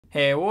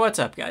Hey, what's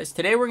up guys?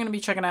 Today we're going to be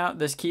checking out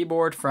this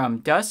keyboard from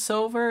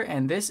DUSTSILVER,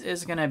 and this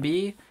is going to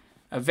be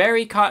a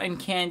very cotton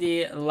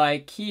candy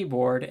like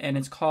keyboard, and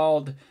it's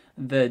called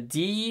the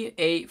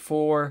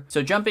D84.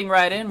 So jumping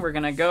right in, we're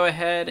going to go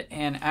ahead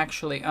and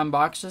actually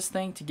unbox this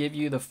thing to give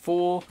you the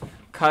full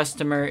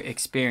customer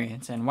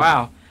experience. And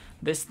wow,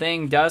 this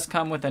thing does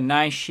come with a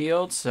nice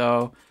shield,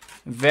 so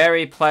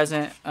very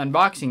pleasant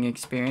unboxing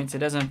experience. It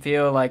doesn't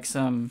feel like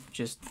some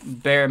just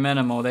bare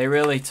minimal. They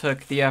really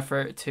took the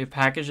effort to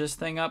package this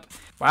thing up.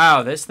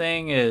 Wow, this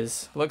thing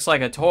looks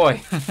like a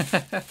toy.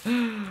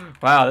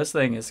 Wow, this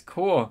thing is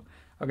cool.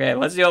 Okay,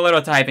 let's do a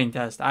little typing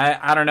test.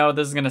 I don't know what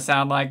this is gonna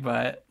sound like,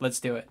 but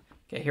let's do it.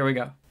 Okay, here we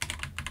go.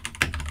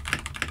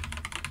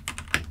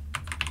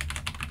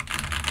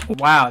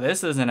 Wow,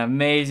 this is an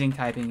amazing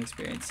typing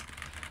experience.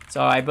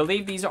 So I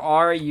believe these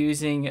are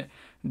using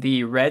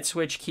the red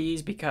switch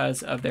keys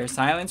because of their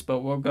silence, but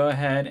we'll go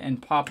ahead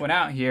and pop one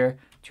out here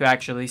to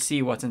actually see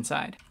what's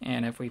inside.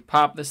 And if we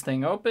pop this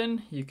thing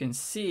open, you can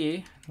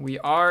see we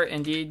are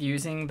indeed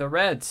using the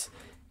reds.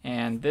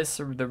 And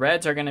the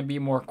reds are going to be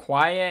more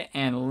quiet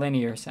and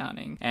linear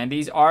sounding. And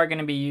these are going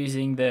to be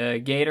using the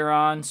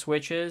Gateron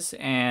switches,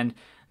 and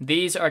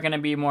these are going to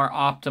be more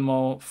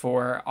optimal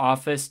for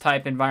office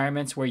type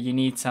environments where you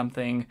need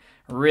something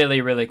really,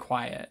 really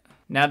quiet.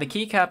 Now the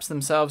keycaps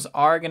themselves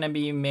are going to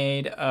be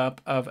made up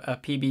of a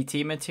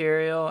PBT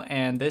material,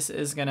 and this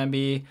is going to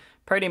be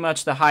pretty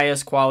much the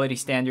highest quality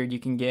standard you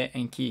can get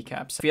in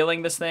keycaps.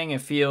 Feeling this thing,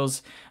 it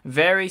feels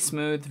very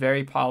smooth,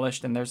 very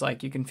polished, and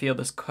you can feel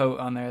this coat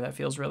on there that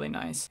feels really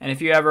nice. And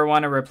if you ever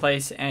want to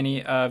replace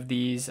any of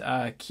these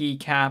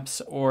keycaps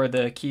or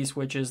the key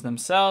switches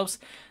themselves,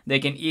 they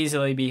can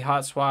easily be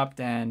hot swapped,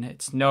 and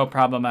it's no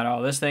problem at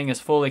all. This thing is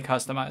fully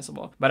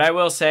customizable. But I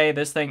will say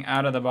this thing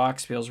out of the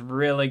box feels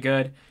really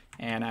good.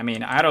 And I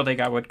mean, I don't think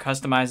I would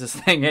customize this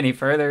thing any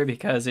further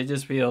because it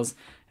just feels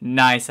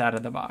nice out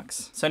of the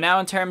box. So now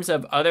in terms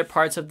of other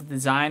parts of the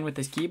design with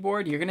this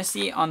keyboard, you're gonna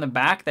see on the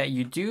back that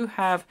you do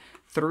have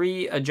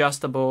 3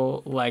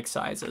 adjustable leg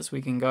sizes.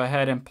 We can go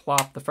ahead and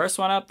plop the first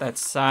one up.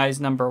 That's size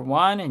number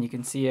 1, and you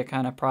can see it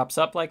kind of props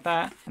up like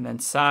that. And then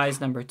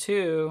size number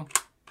 2,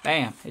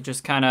 bam, it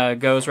just kind of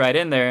goes right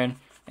in there.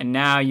 And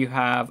now you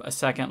have a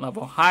second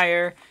level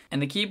higher.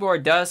 And the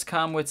keyboard does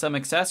come with some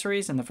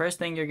accessories, and the first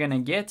thing you're gonna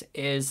get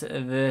is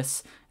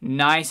this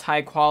nice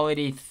high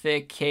quality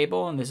thick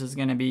cable, and this is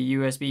gonna be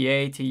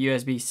USB-A to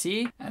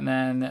USB-C. And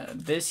then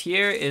this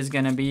here is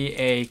gonna be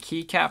a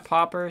keycap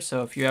popper,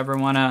 so if you ever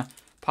wanna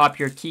pop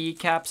your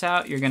keycaps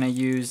out, you're gonna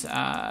use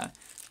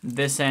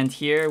this end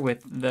here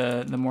with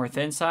the more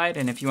thin side.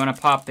 And if you wanna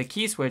pop the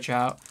key switch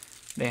out,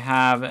 they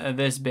have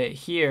this bit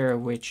here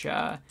which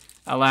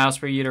allows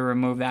for you to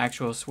remove the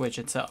actual switch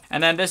itself.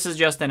 And then this is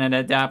just an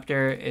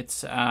adapter.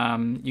 It's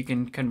you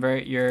can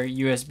convert your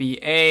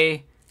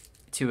USB-A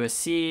to a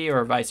C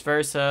or vice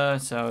versa,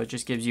 so it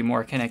just gives you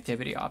more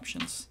connectivity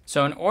options.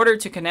 So in order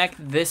to connect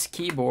this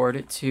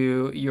keyboard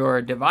to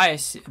your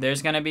device,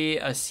 there's gonna be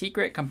a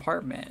secret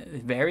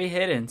compartment, very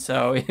hidden.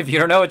 So if you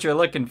don't know what you're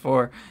looking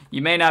for,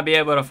 you may not be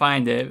able to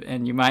find it,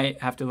 and you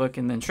might have to look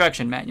in the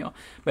instruction manual.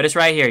 But it's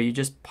right here. You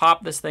just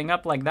pop this thing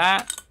up like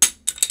that.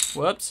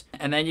 Whoops.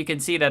 And then you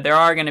can see that there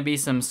are going to be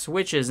some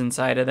switches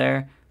inside of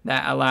there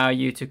that allow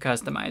you to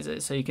customize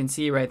it. So you can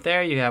see right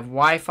there, you have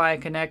Wi-Fi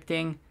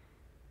connecting,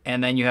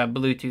 and then you have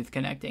Bluetooth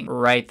connecting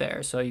right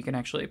there. So you can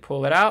actually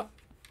pull it out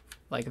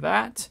like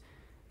that.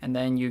 And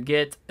then you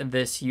get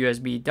this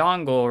USB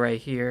dongle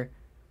right here,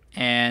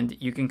 and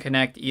you can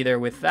connect either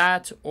with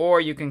that or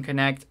you can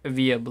connect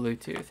via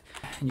Bluetooth.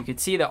 And you can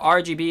see the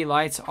RGB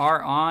lights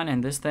are on,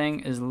 and this thing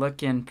is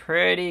looking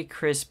pretty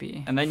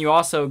crispy. And then you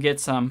also get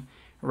some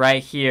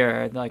right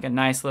here, like a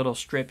nice little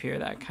strip here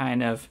that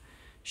kind of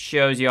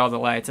shows you all the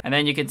lights. And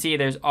then you can see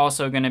there's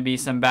also going to be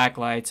some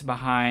backlights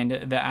behind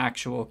the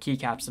actual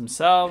keycaps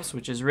themselves,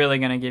 which is really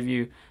going to give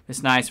you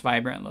this nice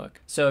vibrant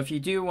look. So if you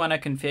do want to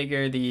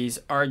configure these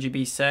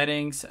RGB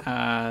settings,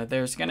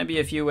 there's going to be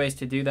a few ways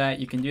to do that.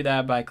 You can do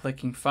that by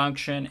clicking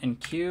Function and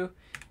Q,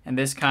 and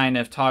this kind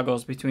of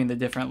toggles between the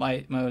different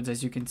light modes,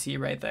 as you can see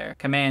right there.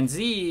 Command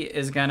Z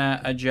is going to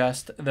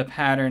adjust the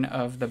pattern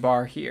of the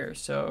bar here.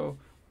 So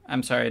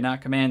I'm sorry,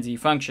 not Command Z,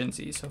 Function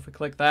Z. So if we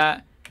click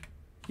that,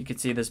 you can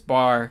see this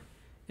bar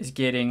is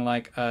getting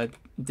like a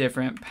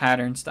different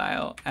pattern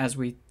style as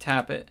we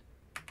tap it.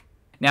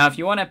 Now, if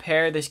you want to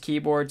pair this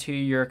keyboard to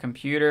your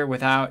computer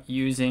without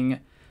using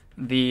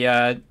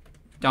the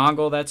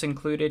dongle that's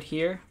included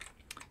here,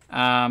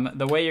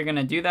 the way you're going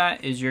to do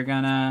that is you're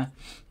going to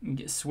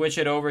switch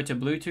it over to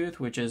Bluetooth,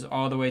 which is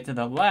all the way to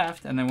the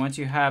left. And then once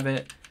you have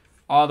it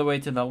all the way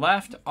to the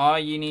left, all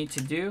you need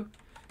to do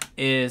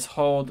is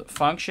hold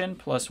Function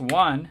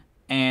 +1,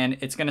 and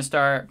it's going to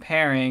start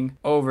pairing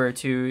over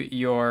to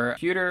your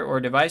computer or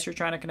device you're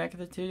trying to connect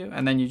it to,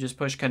 and then you just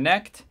push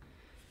connect.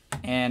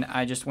 And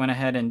I just went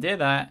ahead and did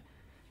that.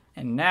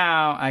 And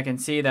now I can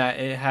see that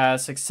it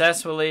has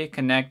successfully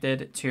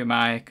connected to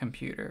my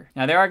computer.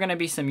 Now there are going to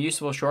be some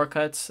useful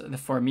shortcuts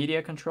for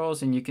media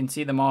controls, and you can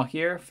see them all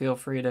here. Feel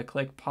free to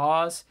click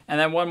pause. And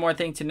then one more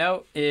thing to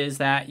note is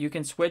that you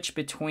can switch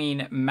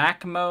between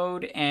Mac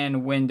mode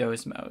and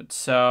Windows mode.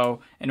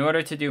 So in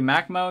order to do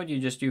Mac mode, you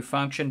just do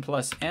function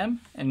plus M,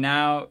 and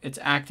now it's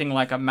acting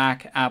like a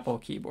Mac Apple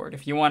keyboard.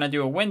 If you want to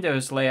do a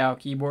Windows layout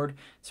keyboard,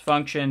 it's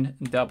function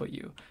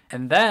W.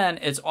 And then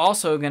it's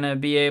also going to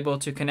be able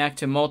to connect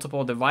to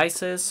multiple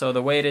devices. So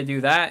the way to do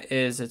that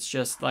is it's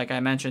just like I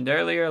mentioned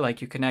earlier,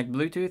 like you connect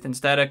Bluetooth.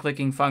 Instead of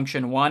clicking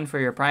function 1 for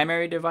your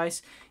primary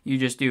device, you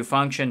just do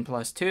function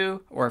plus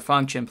 2 or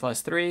function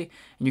plus 3.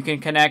 And you can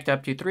connect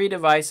up to 3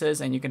 devices,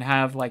 and you can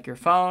have like your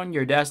phone,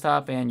 your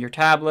desktop, and your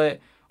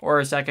tablet, or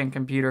a second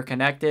computer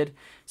connected.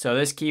 So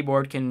this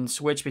keyboard can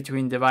switch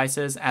between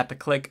devices at the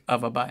click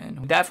of a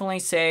button. Definitely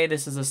say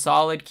this is a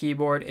solid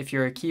keyboard if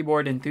you're a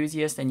keyboard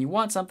enthusiast and you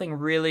want something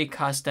really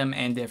custom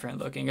and different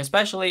looking,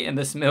 especially in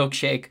this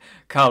milkshake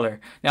color.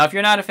 Now, if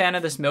you're not a fan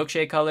of this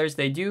milkshake colors,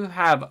 they do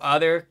have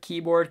other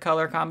keyboard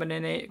color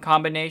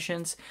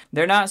combinations.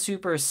 They're not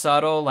super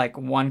subtle like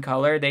one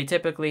color. They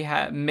typically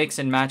have mix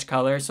and match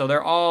colors, so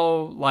they're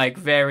all like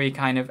very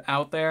kind of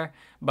out there.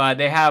 But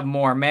they have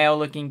more male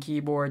looking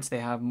keyboards,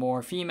 they have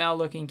more female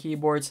looking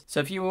keyboards.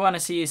 So if you want to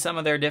see some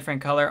of their different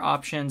color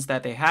options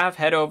that they have,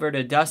 head over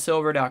to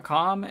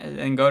DUSTSILVER.com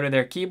and go to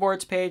their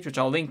keyboards page, which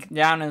I'll link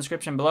down in the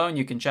description below, and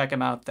you can check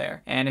them out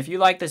there. And if you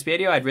like this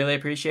video, I'd really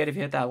appreciate if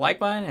you hit that like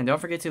button, and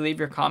don't forget to leave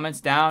your comments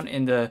down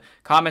in the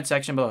comment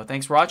section below.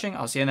 Thanks for watching.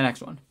 I'll see you in the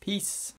next one. Peace.